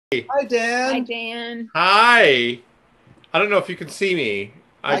Hi, Dan. Hi, Dan. Hi. I don't know if you can see me.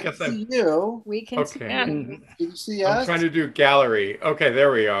 I I can guess I'm see you. We can see okay. you. Can you see I'm us? trying to do gallery. Okay,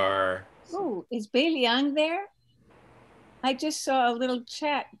 there we are. Oh, is Bailey Young there? I just saw a little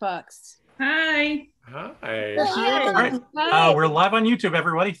chat box. Hi. Hi. Hi. Right. Hi, We're live on YouTube,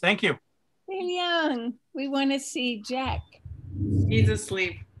 everybody. Thank you. Bailey Young. We want to see Jack. He's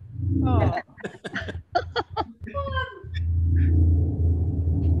asleep. Oh,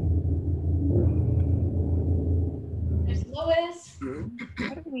 There's Lois.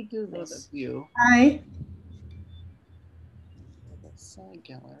 how do we do Oh, that's this? you. Hi. Side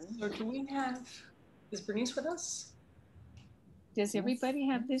gallery. So do we have, is Bernice with us? Does everybody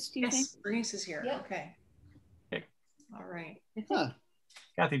have this, do you think? Yes, Bernice is here. Yep. Okay. Okay. All right. Huh.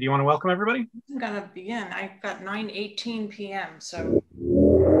 Kathy, do you want to welcome everybody? I'm gonna begin. I've got 9:18 p.m. So.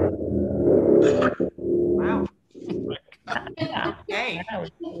 Wow. Okay.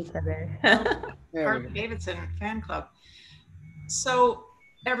 There Harley we go. Davidson fan club. So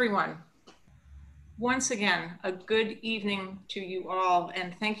everyone, once again, a good evening to you all,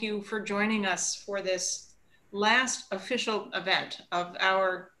 and thank you for joining us for this last official event of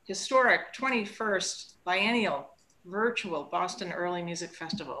our historic 21st biennial virtual Boston Early Music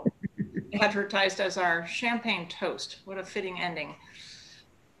Festival, advertised as our champagne toast. What a fitting ending.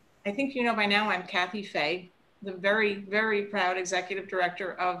 I think you know by now I'm Kathy Fay, the very, very proud executive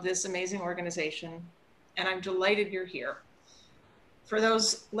director of this amazing organization, and I'm delighted you're here. For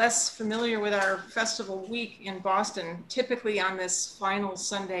those less familiar with our festival week in Boston, typically on this final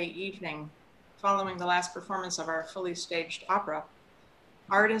Sunday evening, following the last performance of our fully staged opera,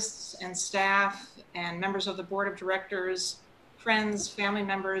 artists and staff and members of the board of directors, friends, family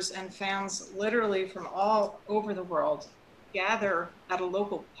members, and fans literally from all over the world gather at a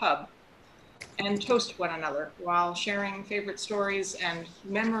local pub and toast one another while sharing favorite stories and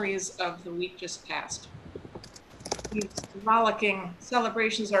memories of the week just past. These rollicking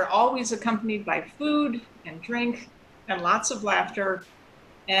celebrations are always accompanied by food and drink and lots of laughter.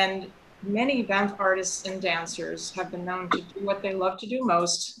 And many BEMF artists and dancers have been known to do what they love to do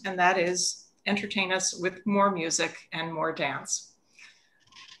most, and that is entertain us with more music and more dance.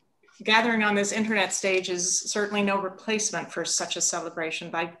 Gathering on this internet stage is certainly no replacement for such a celebration,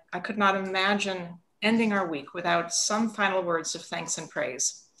 but I could not imagine ending our week without some final words of thanks and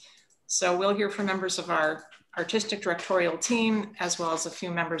praise. So we'll hear from members of our artistic directorial team, as well as a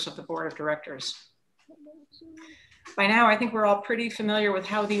few members of the board of directors. By now, I think we're all pretty familiar with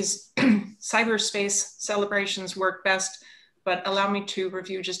how these cyberspace celebrations work best, but allow me to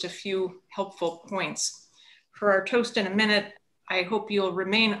review just a few helpful points. For our toast in a minute, I hope you'll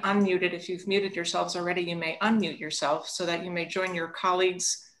remain unmuted. If you've muted yourselves already, you may unmute yourself so that you may join your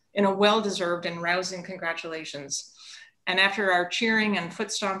colleagues in a well-deserved and rousing congratulations. And after our cheering and foot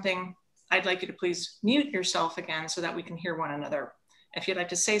stomping, I'd like you to please mute yourself again so that we can hear one another. If you'd like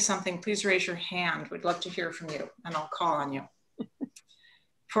to say something, please raise your hand. We'd love to hear from you, and I'll call on you.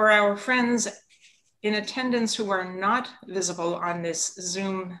 For our friends in attendance who are not visible on this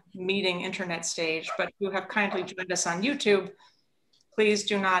Zoom meeting internet stage, but who have kindly joined us on YouTube, please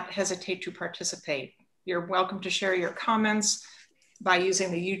do not hesitate to participate. You're welcome to share your comments by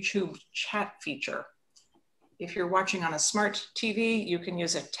using the YouTube chat feature. If you're watching on a smart TV, you can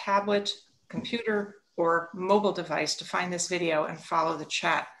use a tablet, computer, or mobile device to find this video and follow the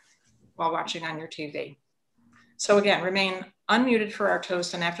chat while watching on your TV. So again, remain unmuted for our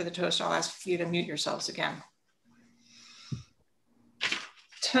toast, and after the toast, I'll ask you to mute yourselves again.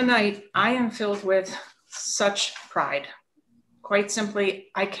 Tonight, I am filled with such pride. Quite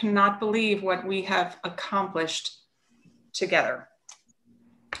simply, I cannot believe what we have accomplished together.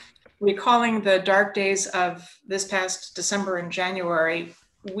 Recalling the dark days of this past December and January,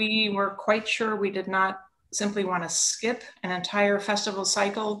 we were quite sure we did not simply want to skip an entire festival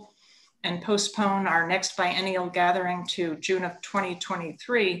cycle and postpone our next biennial gathering to June of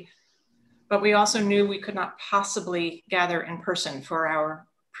 2023, but we also knew we could not possibly gather in person for our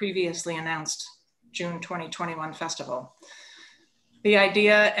previously announced June 2021 festival. The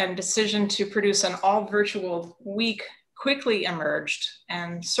idea and decision to produce an all virtual week quickly emerged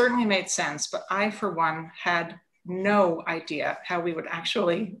and certainly made sense, but I, for one, had no idea how we would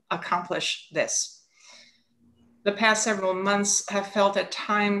actually accomplish this. The past several months have felt at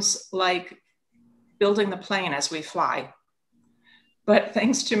times like building the plane as we fly. But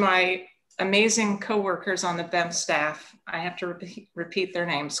thanks to my amazing coworkers on the BEMF staff, I have to repeat their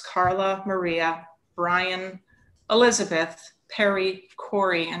names: Carla, Maria, Brian, Elizabeth, Perry,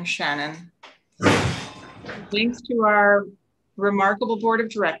 Corey, and Shannon. Thanks to our remarkable board of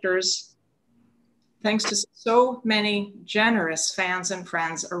directors, thanks to so many generous fans and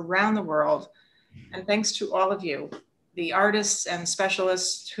friends around the world, and thanks to all of you, the artists and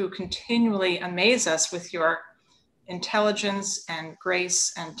specialists who continually amaze us with your intelligence and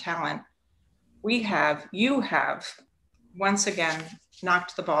grace and talent. You have once again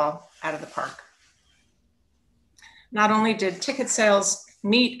knocked the ball out of the park. Not only did ticket sales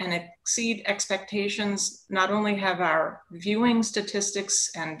meet and exceed expectations, not only have our viewing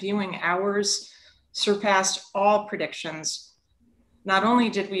statistics and viewing hours surpassed all predictions, not only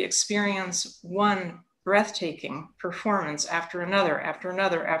did we experience one breathtaking performance after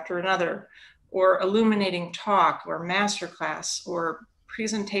another, or illuminating talk or masterclass or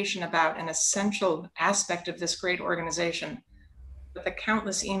presentation about an essential aspect of this great organization, but the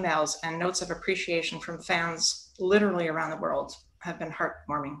countless emails and notes of appreciation from fans literally around the world have been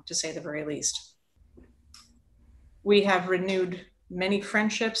heartwarming, to say the very least. We have renewed many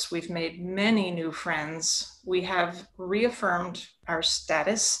friendships. We've made many new friends. We have reaffirmed our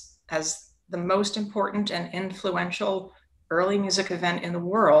status as the most important and influential early music event in the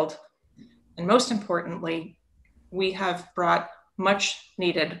world. And most importantly, we have brought much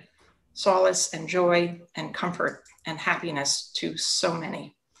needed solace and joy and comfort and happiness to so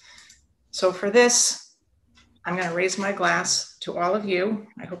many. So for this, I'm going to raise my glass to all of you.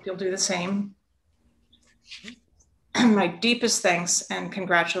 I hope you'll do the same. My deepest thanks and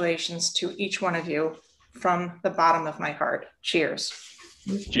congratulations to each one of you from the bottom of my heart. Cheers.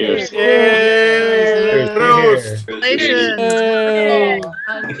 Cheers. Cheers. Prost.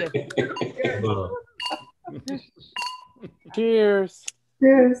 Cheers.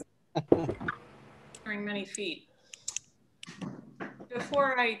 Cheers. Wearing many feet.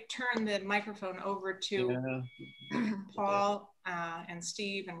 Before I turn the microphone over to Paul and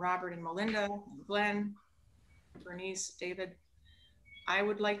Steve and Robert and Melinda and Glenn, Bernice, David, I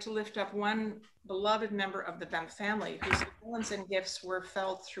would like to lift up one beloved member of the BEMF family whose talents and gifts were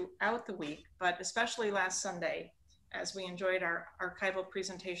felt throughout the week, but especially last Sunday as we enjoyed our archival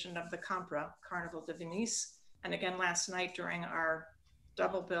presentation of the Compra, Carnival de Venise, and again last night during our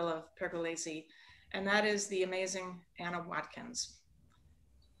double bill of Pergolesi, and that is the amazing Anna Watkins.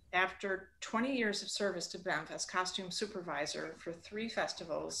 After 20 years of service to BEMF as costume supervisor for 3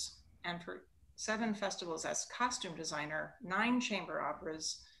 festivals and for 7 festivals as costume designer, 9 chamber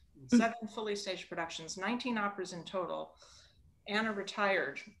operas, 7 fully staged productions, 19 operas in total, Anna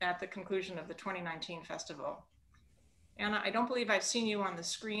retired at the conclusion of the 2019 festival. Anna, I don't believe I've seen you on the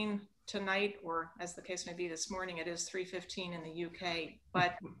screen tonight, or as the case may be this morning, it is 3:15 in the UK,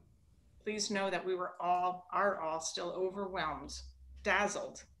 but please know that we are all still overwhelmed,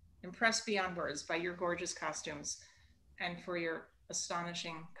 dazzled, impressed beyond words by your gorgeous costumes and for your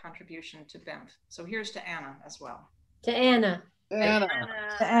astonishing contribution to BEMF. So here's to Anna as well. To Anna. Anna.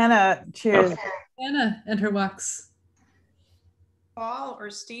 Anna, cheers. Anna and her wax. Paul or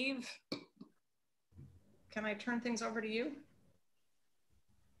Steve, can I turn things over to you?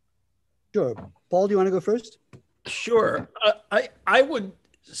 Sure. Paul, do you want to go first? Sure. I would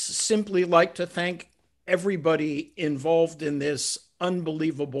simply like to thank everybody involved in this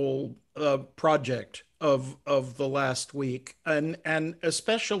unbelievable project of the last week, and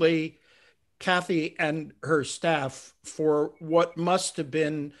especially Kathy and her staff for what must have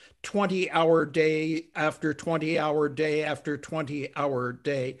been 20-hour day after 20-hour day after 20-hour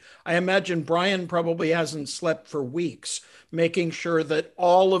day. I imagine Brian probably hasn't slept for weeks, making sure that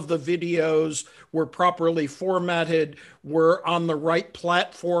all of the videos were properly formatted, were on the right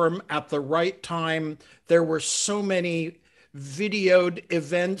platform at the right time. There were so many videoed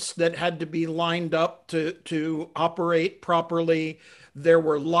events that had to be lined up to operate properly. There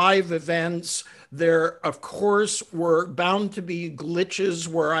were live events. There, of course, were bound to be glitches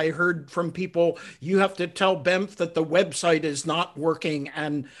where I heard from people, you have to tell BEMF that the website is not working.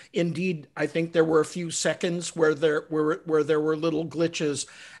 And indeed, I think there were a few seconds where there were little glitches.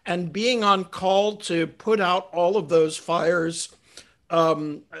 And being on call to put out all of those fires,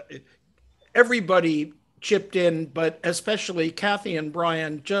 everybody chipped in, but especially Kathy and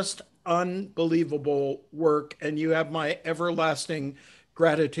Brian, just unbelievable work, and you have my everlasting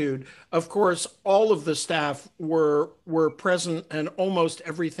gratitude. Of course, all of the staff were present, and almost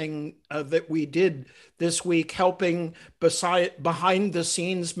everything that we did this week, helping behind the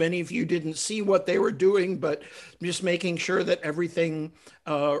scenes. Many of you didn't see what they were doing, but just making sure that everything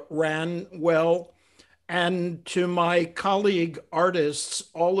ran well. And to my colleague artists,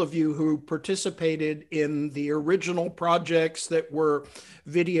 all of you who participated in the original projects that were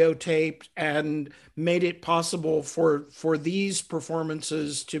videotaped and made it possible for these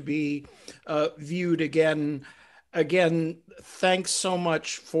performances to be viewed again. Again, thanks so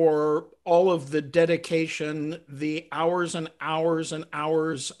much for all of the dedication, the hours and hours and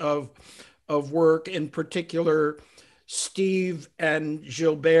hours of work, in particular, Steve and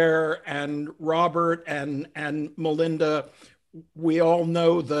Gilbert and Robert and Melinda. We all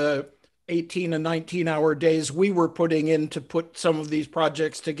know the 18 and 19-hour days we were putting in to put some of these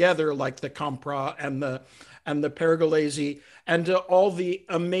projects together, like the Compra and the Pergolesi, and to all the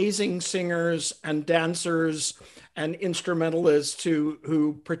amazing singers and dancers and instrumentalists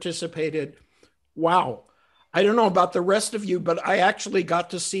who participated. Wow. I don't know about the rest of you, but I actually got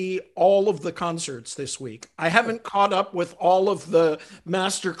to see all of the concerts this week. I haven't caught up with all of the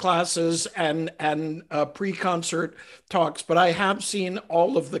master classes and pre-concert talks, but I have seen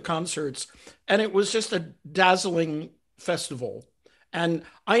all of the concerts, and it was just a dazzling festival. And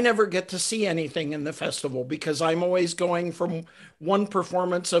I never get to see anything in the festival because I'm always going from one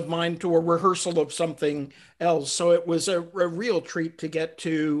performance of mine to a rehearsal of something else. So it was a real treat to get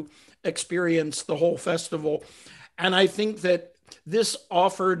to experience the whole festival. And I think that this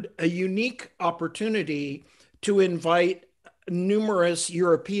offered a unique opportunity to invite numerous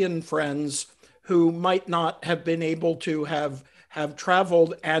European friends who might not have been able to have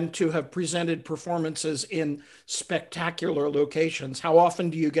traveled and to have presented performances in spectacular locations. How often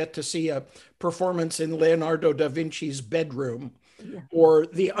do you get to see a performance in Leonardo da Vinci's bedroom? Yeah. Or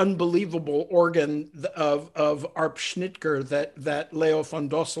the unbelievable organ of Arp Schnitger that Leo von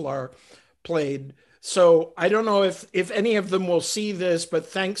Dosselaar played. So I don't know if any of them will see this, but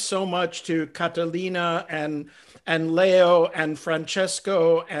thanks so much to Catalina and Leo and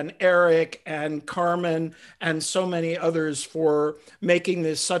Francesco and Eric and Carmen and so many others for making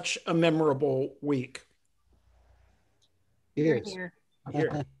this such a memorable week. Cheers. Here.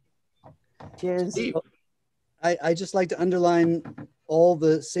 Here. Cheers. Steve. I just like to underline all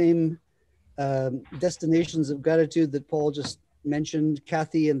the same destinations of gratitude that Paul just mentioned,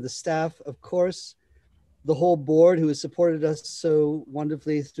 Kathy and the staff, of course, the whole board who has supported us so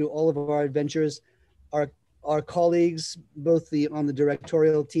wonderfully through all of our adventures, our colleagues, both on the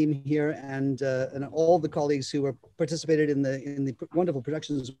directorial team here and all the colleagues who were participated in the wonderful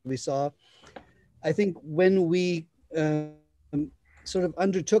productions we saw. I think when we sort of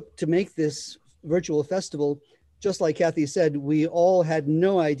undertook to make this virtual festival, just like Kathy said, we all had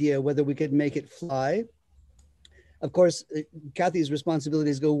no idea whether we could make it fly. Of course, Kathy's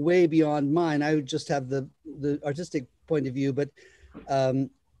responsibilities go way beyond mine. I would just have the artistic point of view, but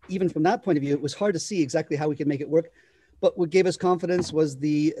even from that point of view, it was hard to see exactly how we could make it work. But what gave us confidence was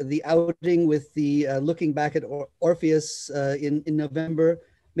the outing with the looking back at Orpheus in November,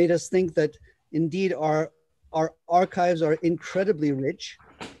 made us think that indeed our archives are incredibly rich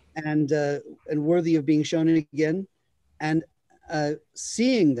and worthy of being shown again. And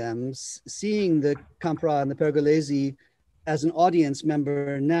seeing the Compra and the Pergolesi as an audience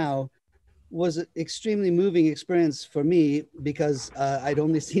member now was an extremely moving experience for me because I'd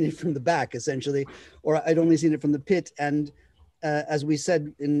only seen it from the back, essentially, or I'd only seen it from the pit. And as we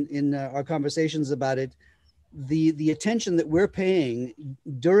said in our conversations about it, the attention that we're paying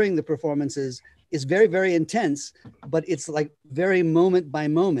during the performances is very, very intense, but it's like very moment by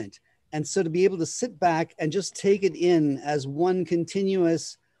moment. And so to be able to sit back and just take it in as one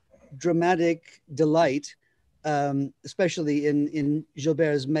continuous dramatic delight, especially in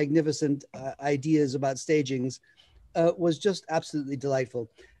Gilbert's magnificent ideas about stagings, was just absolutely delightful.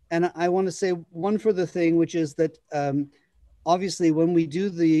 And I want to say one further thing, which is that obviously when we do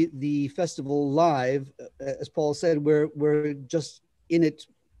the festival live, as Paul said, we're just in it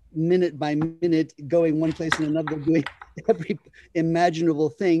minute by minute, going one place and another, doing every imaginable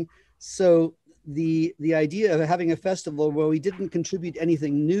thing. So the idea of having a festival where we didn't contribute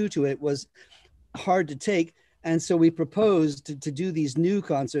anything new to it was hard to take. And so we proposed to do these new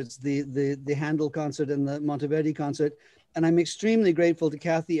concerts, the Handel concert and the Monteverdi concert. And I'm extremely grateful to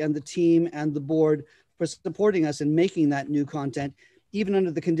Kathy and the team and the board for supporting us in making that new content, even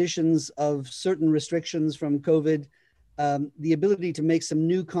under the conditions of certain restrictions from COVID. The ability to make some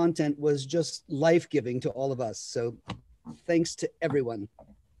new content was just life-giving to all of us. So thanks to everyone.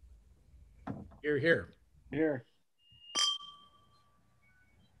 Hear, hear. Here.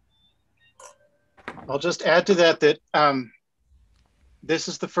 I'll just add to that this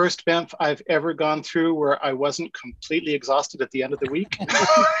is the first BEMF I've ever gone through where I wasn't completely exhausted at the end of the week,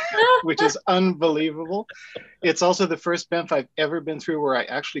 which is unbelievable. It's also the first BEMF I've ever been through where I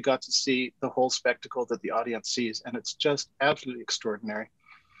actually got to see the whole spectacle that the audience sees, and it's just absolutely extraordinary.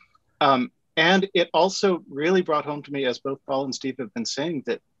 And it also really brought home to me, as both Paul and Steve have been saying,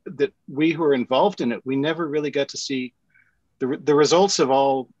 that we who are involved in it, we never really get to see the results of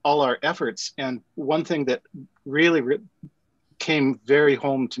all our efforts. And one thing that really came very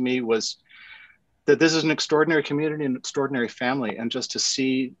home to me was that this is an extraordinary community, an extraordinary family. And just to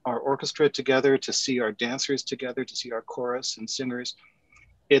see our orchestra together, to see our dancers together, to see our chorus and singers,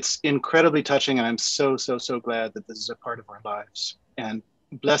 it's incredibly touching. And I'm so, so, so glad that this is a part of our lives. And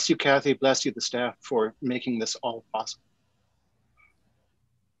bless you, Kathy, bless you, the staff, for making this all possible.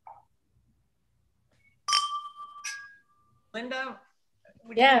 Linda?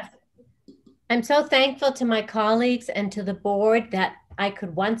 Yes. I'm so thankful to my colleagues and to the board that I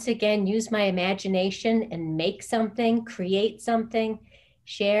could once again use my imagination and make something, create something,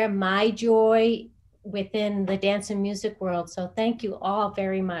 share my joy within the dance and music world. So thank you all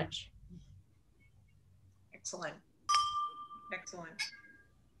very much. Excellent. Excellent.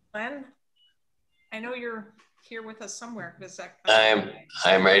 Glenn, I know you're here with us somewhere.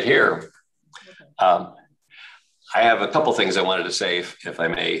 I'm right here. I have a couple things I wanted to say, if I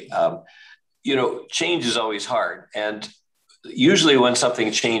may. You know, change is always hard. And usually when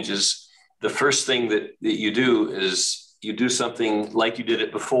something changes, the first thing that you do is you do something like you did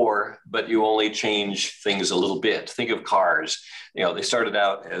it before, but you only change things a little bit. Think of cars. You know, they started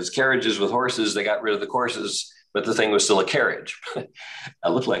out as carriages with horses. They got rid of the horses, but the thing was still a carriage. It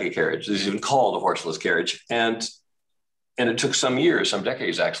looked like a carriage. It was even called a horseless carriage. And it took some years, some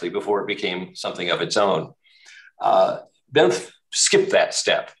decades actually, before it became something of its own. BEMF skipped that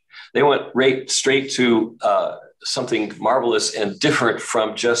step. They went right straight to something marvelous and different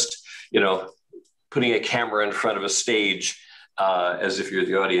from just, you know, putting a camera in front of a stage as if you're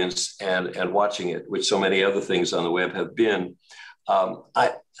the audience and watching it, which so many other things on the web have been. I'm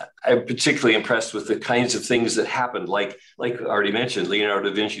particularly impressed with the kinds of things that happened, like I already mentioned, Leonardo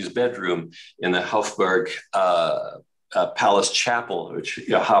da Vinci's bedroom in the Hofburg Palace Chapel, which, you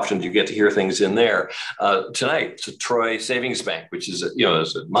know, how often do you get to hear things in there? Tonight, it's a Troy Savings Bank, which is,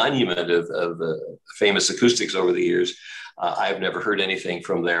 is a monument of the famous acoustics over the years. I've never heard anything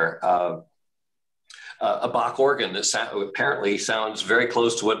from there. A Bach organ that apparently sounds very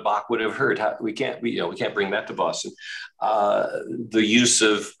close to what Bach would have heard. We can't bring that to Boston. The use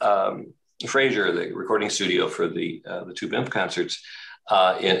of Fraser, the recording studio for the two BEMF concerts,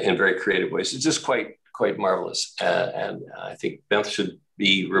 in very creative ways. It's just quite marvelous. And I think BEMF should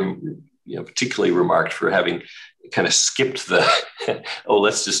be particularly remarked for having kind of skipped the,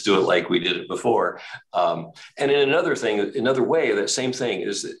 let's just do it like we did it before. And in another way, that same thing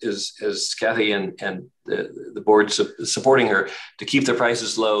is Kathy and the board supporting her to keep the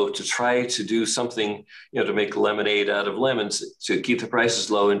prices low, to try to do something, to make lemonade out of lemons, to keep the prices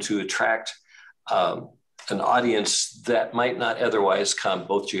low and to attract an audience that might not otherwise come,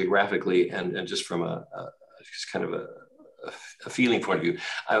 both geographically and just from a feeling point of view.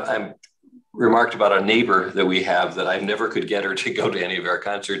 I'm remarked about a neighbor that we have that I never could get her to go to any of our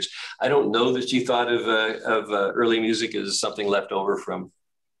concerts. I don't know that she thought of early music as something left over from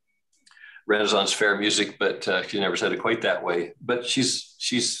Renaissance fair music, but she never said it quite that way. But she's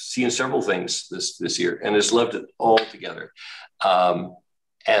seen several things this year and has loved it all together.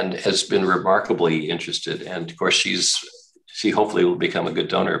 And has been remarkably interested. And of course, she hopefully will become a good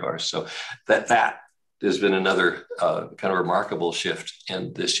donor of ours. So that has been another kind of remarkable shift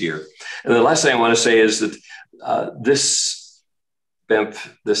in this year. And the last thing I want to say is that this BEMF,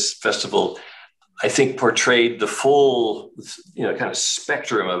 this festival, I think portrayed the full, kind of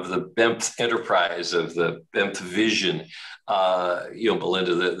spectrum of the BEMF enterprise, of the BEMF vision.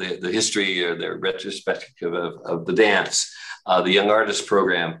 Belinda, the history or the retrospective of the dance, the Young Artist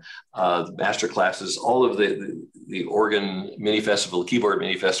Program, the master classes, all of the organ mini festival, keyboard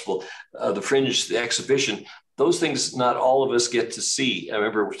mini festival, the Fringe, the exhibition. Those things not all of us get to see. I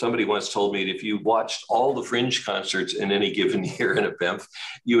remember somebody once told me that if you watched all the Fringe concerts in any given year in a BEMF,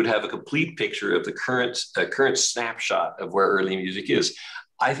 you would have a complete picture of the current snapshot of where early music is.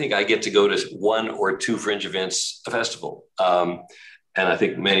 I think I get to go to one or two Fringe events a festival. And I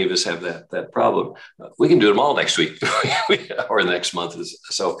think many of us have that problem. We can do them all next week or the next month.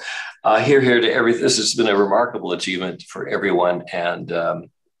 So here to everything. This has been a remarkable achievement for everyone, and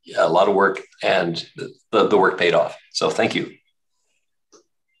a lot of work, and the work paid off. So thank you.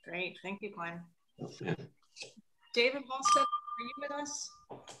 Great. Thank you, Glenn. Yeah. David Halstead, are you with us?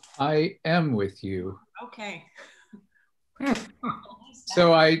 I am with you. Okay.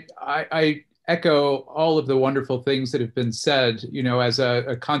 So I echo all of the wonderful things that have been said. As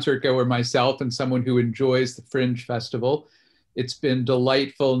a concert goer myself and someone who enjoys the Fringe Festival, it's been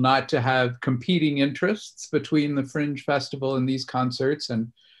delightful not to have competing interests between the Fringe Festival and these concerts.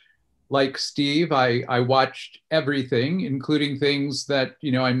 And like Steve, I watched everything, including things that,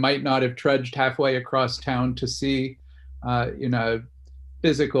 I might not have trudged halfway across town to see in a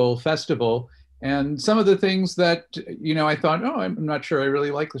physical festival. And some of the things that, you know, I thought, oh, I'm not sure I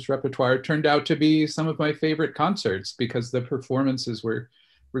really like this repertoire, turned out to be some of my favorite concerts because the performances were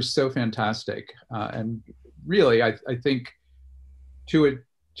so fantastic. And really, I think to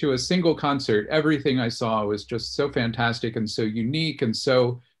a single concert, everything I saw was just so fantastic and so unique and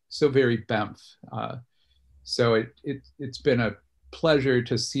so very BEMF. So it's been a pleasure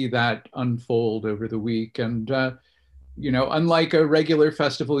to see that unfold over the week. And you know, unlike a regular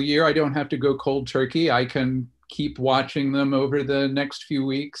festival year, I don't have to go cold turkey. I can keep watching them over the next few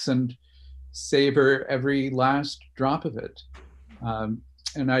weeks and savor every last drop of it.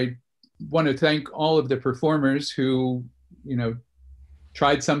 And I want to thank all of the performers who, you know,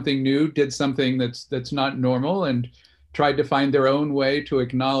 tried something new, did something that's not normal, and tried to find their own way to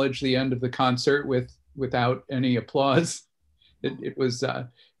acknowledge the end of the concert without any applause. It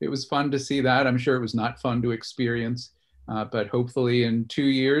was fun to see that. I'm sure it was not fun to experience. But hopefully in 2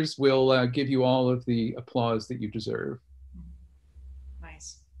 years, we'll give you all of the applause that you deserve.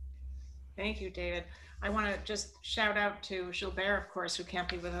 Nice. Thank you, David. I want to just shout out to Gilbert, of course, who can't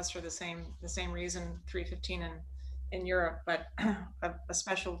be with us for the same reason, 3:15 in Europe, but a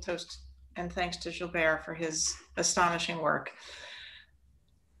special toast and thanks to Gilbert for his astonishing work.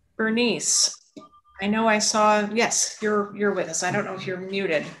 Bernice, I know I saw, yes, you're with us. I don't know if you're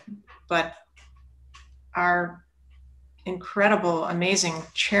muted, but our incredible, amazing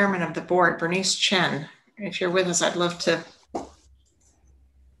chairman of the board, Bernice Chen. If you're with us, I'd love to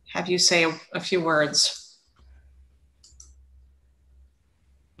have you say a few words.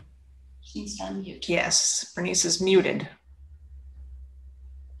 She needs to unmute. Yes, Bernice is muted.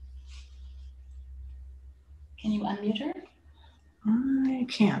 Can you unmute her? I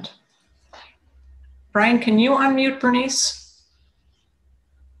can't. Brian, can you unmute Bernice?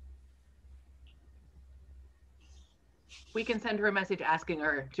 We can send her a message asking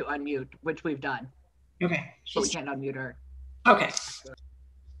her to unmute, which we've done. Okay. But we can't unmute her. Okay.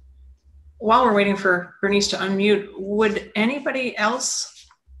 While we're waiting for Bernice to unmute, would anybody else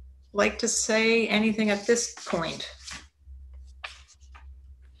like to say anything at this point?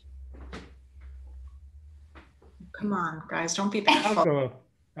 Come on, guys, don't be bad. I'll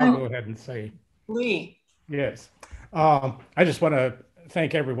go ahead and say. Lee. Yes. I just want to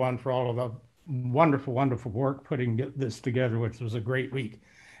thank everyone for all of the wonderful, wonderful work putting this together, which was a great week.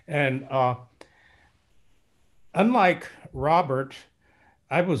 And unlike Robert,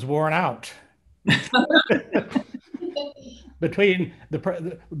 I was worn out. Between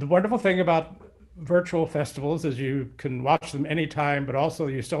the wonderful thing about virtual festivals is you can watch them anytime, but also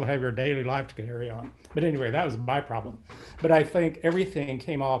you still have your daily life to carry on. But anyway, that was my problem. But I think everything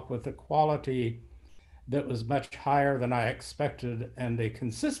came off with a quality that was much higher than I expected, and a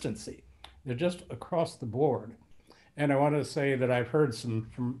consistency. They're just across the board. And I want to say that I've heard some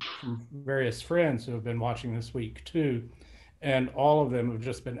from various friends who have been watching this week too, and all of them have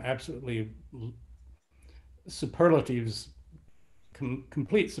just been absolutely superlatives,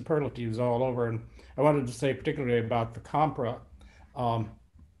 complete superlatives all over. And I wanted to say particularly about the Compra. I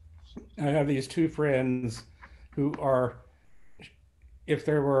have these two friends who are, if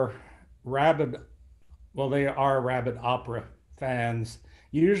there were they are rabid opera fans,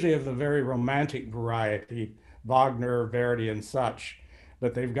 usually of the very romantic variety, Wagner, Verdi, and such.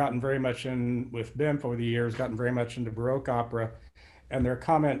 But they've gotten very much in with BEMF over the years, gotten very much into Baroque opera. And their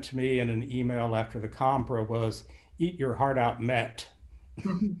comment to me in an email after the Compra was, "Eat your heart out, Met."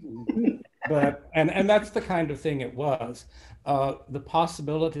 But and that's the kind of thing it was. The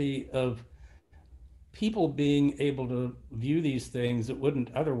possibility of people being able to view these things that wouldn't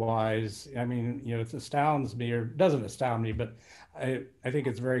otherwise. I mean, you know, it astounds me, or doesn't astound me, but I think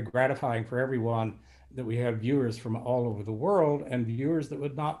it's very gratifying for everyone that we have viewers from all over the world, and viewers that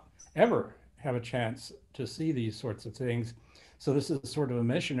would not ever have a chance to see these sorts of things. So this is sort of a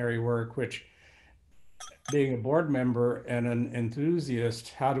missionary work, which, being a board member and an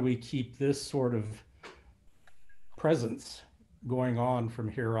enthusiast, how do we keep this sort of presence going on from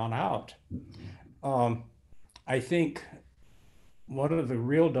here on out? I think one of the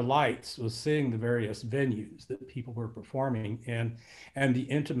real delights was seeing the various venues that people were performing in, and the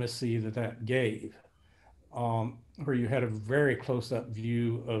intimacy that gave, where you had a very close-up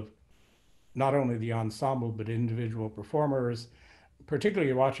view of not only the ensemble, but individual performers,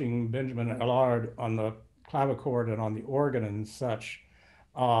 particularly watching Benjamin Allard on the clavichord and on the organ and such.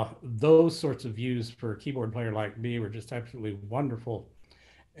 Those sorts of views for a keyboard player like me were just absolutely wonderful.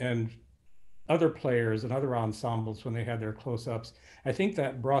 And other players and other ensembles, when they had their close-ups, I think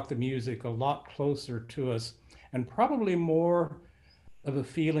that brought the music a lot closer to us, and probably more of a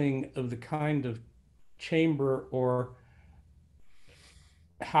feeling of the kind of chamber or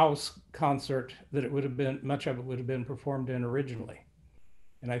house concert that it would have been, much of it would have been performed in originally.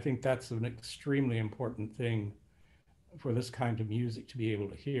 And I think that's an extremely important thing for this kind of music to be able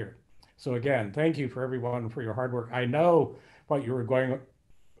to hear. So again, thank you for everyone for your hard work. I know what you were going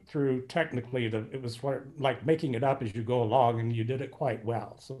through technically, it was like making it up as you go along, and you did it quite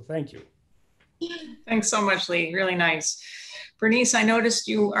well. So thank you. Thanks so much, Lee. Really nice. Bernice, I noticed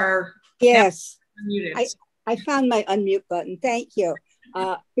you are yes unmuted. I found my unmute button. Thank you.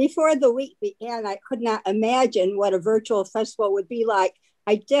 Before the week began, I could not imagine what a virtual festival would be like.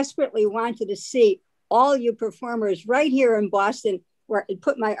 I desperately wanted to see all you performers right here in Boston, where I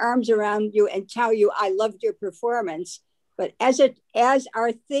put my arms around you and tell you I loved your performance. But as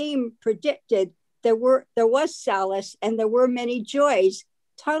our theme predicted, there was solace and there were many joys,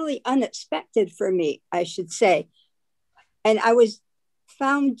 totally unexpected for me, I should say. And I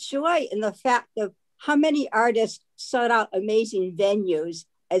found joy in the fact of how many artists sought out amazing venues,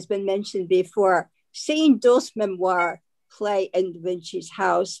 as been mentioned before. Seeing Dulce Memoir play in Da Vinci's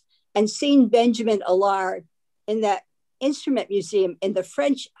house, and seeing Benjamin Allard in that instrument museum in the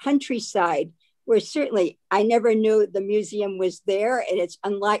French countryside, where certainly I never knew the museum was there, and it's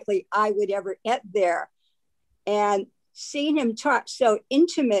unlikely I would ever get there. And seeing him talk so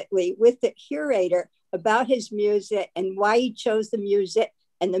intimately with the curator about his music and why he chose the music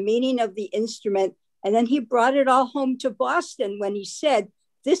and the meaning of the instrument. And then he brought it all home to Boston when he said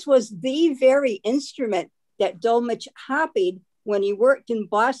this was the very instrument that Dolmach copied when he worked in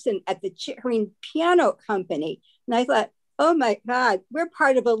Boston at the Chickering Piano Company. And I thought, oh my God, we're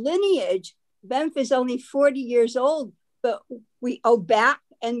part of a lineage. BEMF is only 40 years old, but we owe back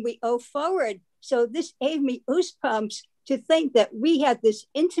and we owe forward. So this gave me goosebumps to think that we had this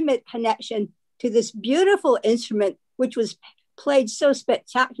intimate connection to this beautiful instrument, which was played so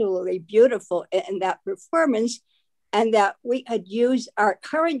spectacularly beautiful in that performance, and that we had used our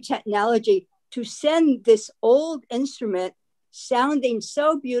current technology to send this old instrument sounding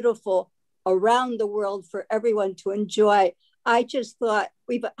so beautiful around the world for everyone to enjoy. I just thought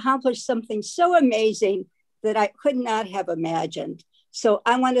we've accomplished something so amazing that I could not have imagined. So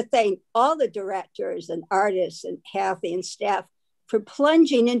I want to thank all the directors and artists and Kathy and staff for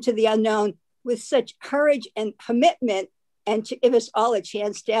plunging into the unknown with such courage and commitment, and to give us all a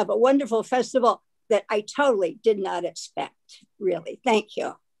chance to have a wonderful festival that I totally did not expect, really. Thank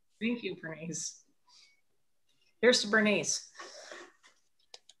you. Thank you, Bernice. Here's to Bernice.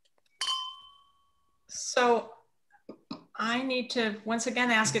 So I need to once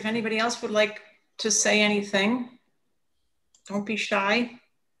again ask if anybody else would like to say anything. Don't be shy.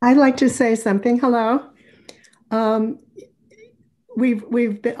 I'd like to say something. Hello.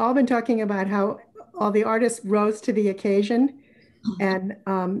 We've all been talking about how all the artists rose to the occasion, and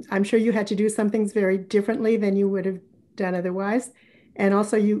I'm sure you had to do some things very differently than you would have done otherwise. And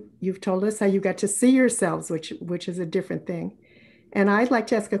also you've told us how you got to see yourselves, which is a different thing. And I'd like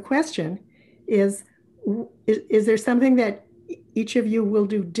to ask a question: is there something that each of you will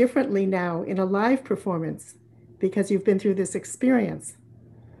do differently now in a live performance because you've been through this experience?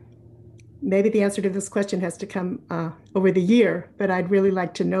 Maybe the answer to this question has to come over the year, but I'd really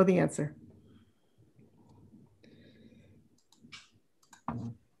like to know the answer.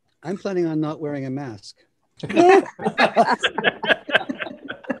 I'm planning on not wearing a mask.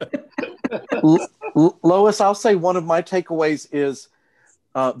 Lois, I'll say one of my takeaways is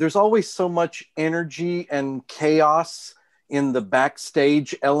there's always so much energy and chaos in the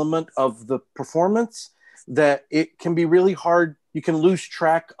backstage element of the performance that it can be really hard. You can lose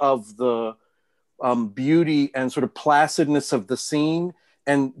track of the beauty and sort of placidness of the scene,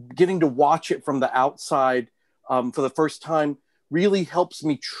 and getting to watch it from the outside for the first time really helps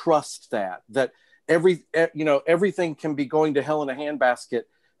me trust that everything can be going to hell in a handbasket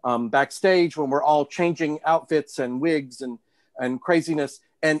backstage when we're all changing outfits and wigs and craziness.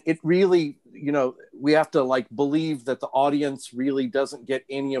 And it really, we have to like believe that the audience really doesn't get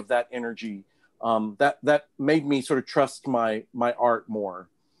any of that energy. That made me sort of trust my art more.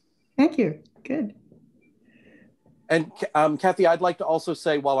 Thank you. Good. And Kathy, I'd like to also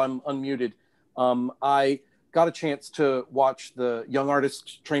say, while I'm unmuted, I got a chance to watch the Young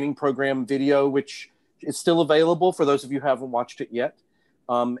Artists Training Program video, which is still available for those of you who haven't watched it yet.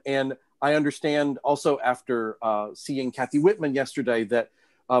 And I understand also after seeing Kathy Whitman yesterday that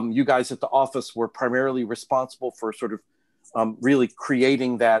you guys at the office were primarily responsible for sort of really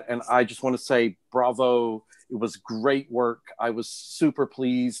creating that. And I just want to say bravo. It was great work. I was super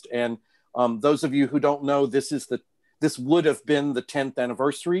pleased. And those of you who don't know, this would have been the 10th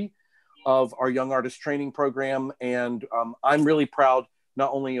anniversary of our Young Artist Training Program. And I'm really proud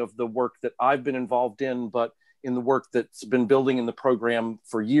not only of the work that I've been involved in, but in the work that's been building in the program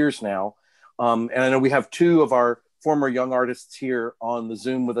for years now. And I know we have two of our former young artists here on the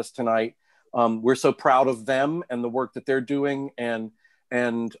Zoom with us tonight. We're so proud of them and the work that they're doing, and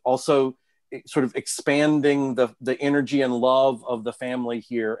also sort of expanding the energy and love of the family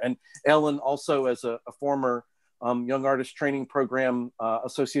here. And Ellen, also as a former Young Artist Training Program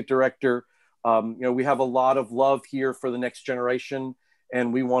Associate Director, you know, we have a lot of love here for the next generation,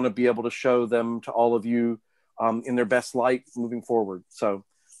 and we want to be able to show them to all of you in their best light moving forward. So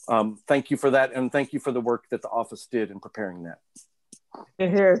thank you for that, and thank you for the work that the office did in preparing that.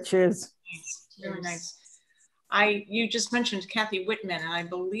 Here, cheers. Very nice. You just mentioned Kathy Whitman, and I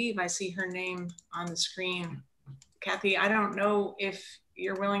believe I see her name on the screen. Kathy, I don't know if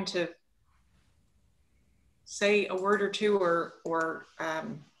you're willing to say a word or two, or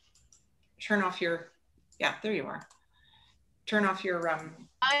turn off your, yeah, there you are. Turn off your,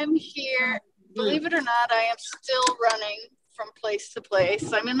 I'm here. Believe it or not, I am still running from place to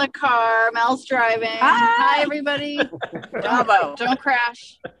place. I'm in the car, Mel's driving. Hi, everybody. Don't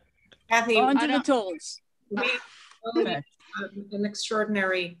crash. Kathy, on to the tolls. We owe an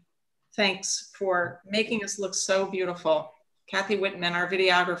extraordinary thanks for making us look so beautiful. Kathy Whitman, our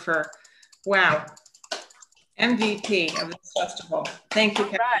videographer. Wow. MVP of this festival. Thank you,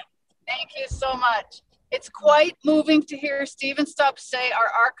 Kathy. Right. Thank you so much. It's quite moving to hear Stephen Stubbs say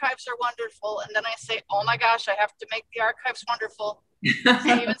our archives are wonderful, and then I say, oh my gosh, I have to make the archives wonderful.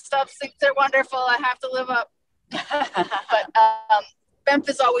 Stephen Stubbs thinks they're wonderful. I have to live up. But BEMF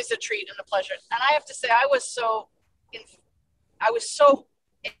is always a treat and a pleasure. And I have to say, I was so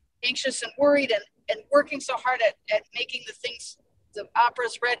anxious and worried and working so hard at making the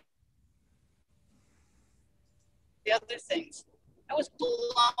operas ready. The other things, I was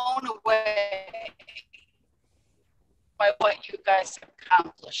blown away by what you guys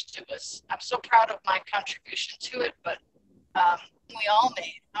accomplished. I'm so proud of my contribution to it, but we all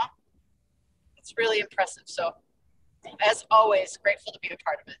made, huh? It's really impressive. So as always, grateful to be a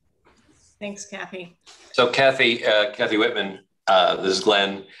part of it. Thanks, Kathy. So Kathy Whitman, this is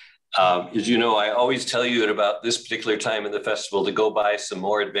Glenn. As you know, I always tell you at about this particular time in the festival to go buy some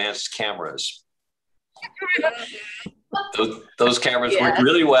more advanced cameras. Those cameras work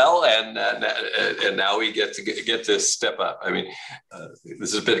really well, and now we get to step up. I mean,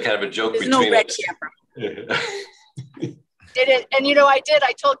 this has been kind of a joke between no red us. Camera. Did it, and you know, I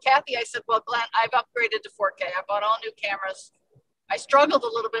told Kathy, I said, well, Glenn, I've upgraded to 4K. I bought all new cameras. I struggled a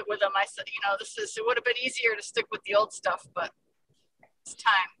little bit with them. I said, you know, it would have been easier to stick with the old stuff, but it's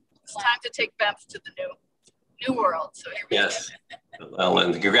time. It's time to take BEMF to the new world. So here we go. Well,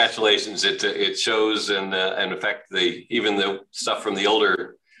 and congratulations. It shows, and in fact, even the stuff from the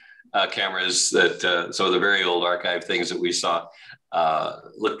older cameras that some of the very old archive things that we saw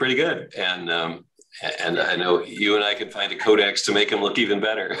look pretty good. And I know you and I can find a codex to make them look even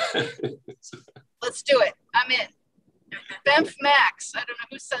better. Let's do it. I'm in. BEMF Max. I don't know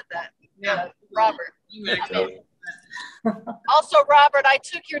who said that. Yeah, Robert. Also, Robert, I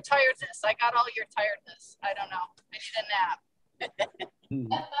took your tiredness. I got all your tiredness. I don't know. I need a nap.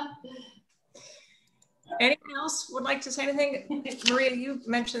 Anyone else would like to say anything? Maria, you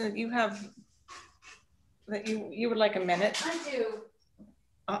mentioned that you would like a minute. I do.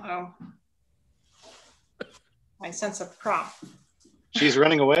 Uh-oh. I sense a prop. She's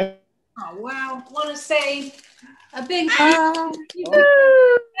running away. Oh, wow. Want to say a big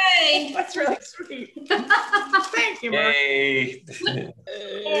hey, that's really sweet. Thank you, Maria.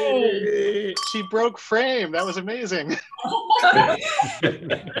 Hey. She broke frame. That was amazing.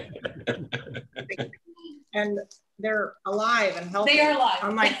 And they're alive and healthy. They are alive.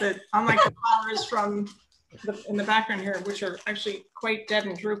 Unlike the flowers from in the background here, which are actually quite dead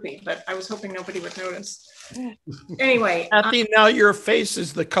and droopy, but I was hoping nobody would notice. Anyway. Kathy, now your face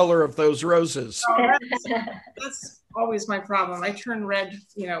is the color of those roses. That's always my problem. I turn red,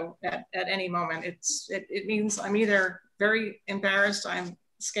 you know, at any moment. It means I'm either very embarrassed, I'm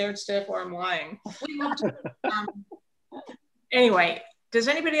scared stiff, or I'm lying. Anyway, does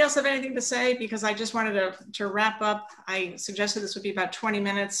anybody else have anything to say? Because I just wanted to wrap up. I suggested this would be about 20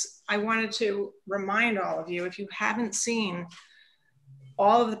 minutes. I wanted to remind all of you, if you haven't seen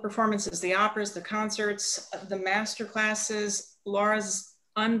all of the performances, the operas, the concerts, the master classes, Laura's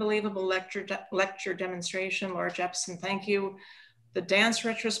unbelievable lecture demonstration, Laura Jepson, thank you. The dance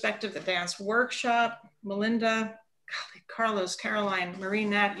retrospective, the dance workshop, Melinda, Carlos, Caroline, Marie,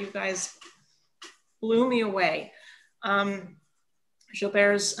 Nat, you guys blew me away.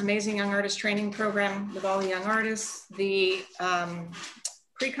 Gilbert's amazing young artist training program with all the young artists, the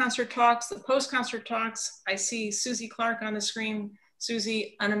pre-concert talks, the post-concert talks. I see Susie Clark on the screen.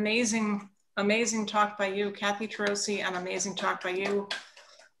 Susie, an amazing amazing talk by you, Kathy Tarosi, an amazing talk by you.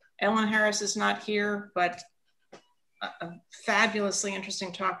 Ellen Harris is not here, but a fabulously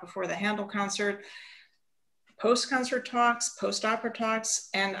interesting talk before the Handel concert, post-concert talks, post-opera talks,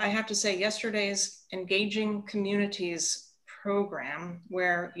 and I have to say yesterday's Engaging Communities program,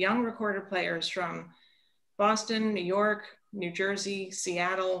 where young recorder players from Boston, New York, New Jersey,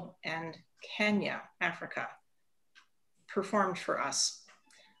 Seattle, and Kenya, Africa, performed for us.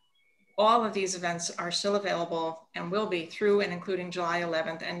 All of these events are still available and will be through and including July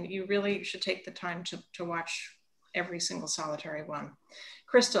 11th, and you really should take the time to watch every single solitary one.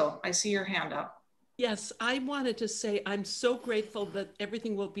 Crystal, I see your hand up. Yes, I wanted to say I'm so grateful that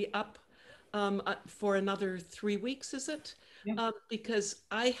everything will be up for another 3 weeks, is it? Yeah. Because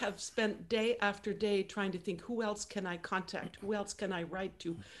I have spent day after day trying to think, who else can I contact? Who else can I write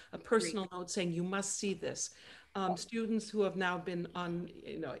to? A personal note saying, you must see this. Students who have now been on,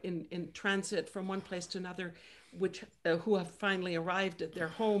 in transit from one place to another, which who have finally arrived at their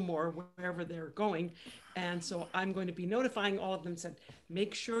home or wherever they're going. And so I'm going to be notifying all of them, said,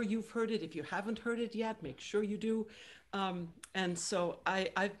 make sure you've heard it. If you haven't heard it yet, make sure you do. And so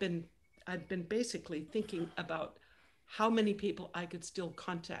I've been basically thinking about how many people I could still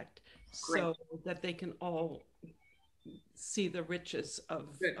contact. Great. So that they can all see the riches of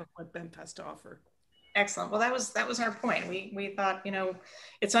what BEMF has to offer. Excellent. Well, that was our point. We thought,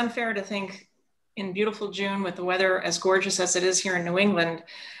 it's unfair to think in beautiful June with the weather as gorgeous as it is here in New England,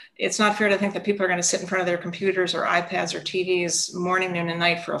 it's not fair to think that people are going to sit in front of their computers or iPads or TVs morning, noon, and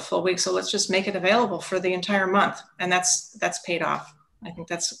night for a full week. So let's just make it available for the entire month. And that's paid off. I think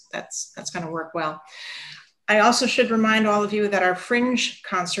that's going to work well. I also should remind all of you that our Fringe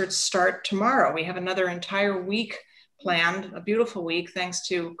concerts start tomorrow. We have another entire week planned, a beautiful week, thanks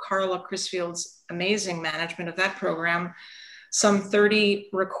to Carla Crisfield's amazing management of that program. Some 30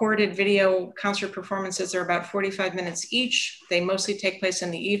 recorded video concert performances. They're about 45 minutes each. They mostly take place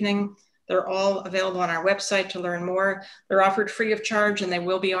in the evening. They're all available on our website to learn more. They're offered free of charge, and they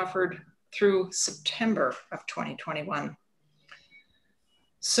will be offered through September of 2021.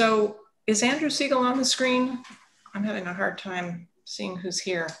 So is Andrew Siegel on the screen? I'm having a hard time seeing who's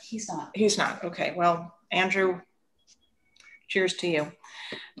here. He's not. He's not. Okay, well, Andrew, cheers to you.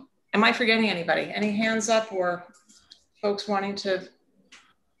 Am I forgetting anybody? Any hands up or folks wanting to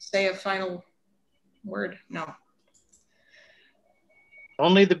say a final word? No.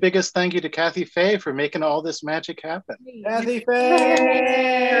 Only the biggest thank you to Kathy Fay for making all this magic happen. Kathy Fay!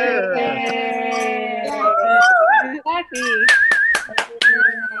 Kathy!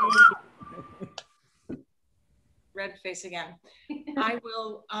 Red face again. I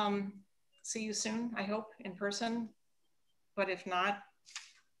will see you soon, I hope, in person. But if not,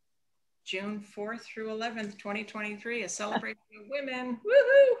 June 4th through 11th, 2023, a celebration of women.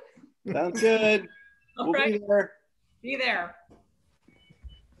 Woohoo! Sounds good. All right. Be there. Be there.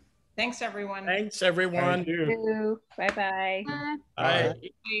 Thanks, everyone. Thanks, everyone. Thank you. Bye-bye. Bye.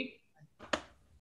 Bye.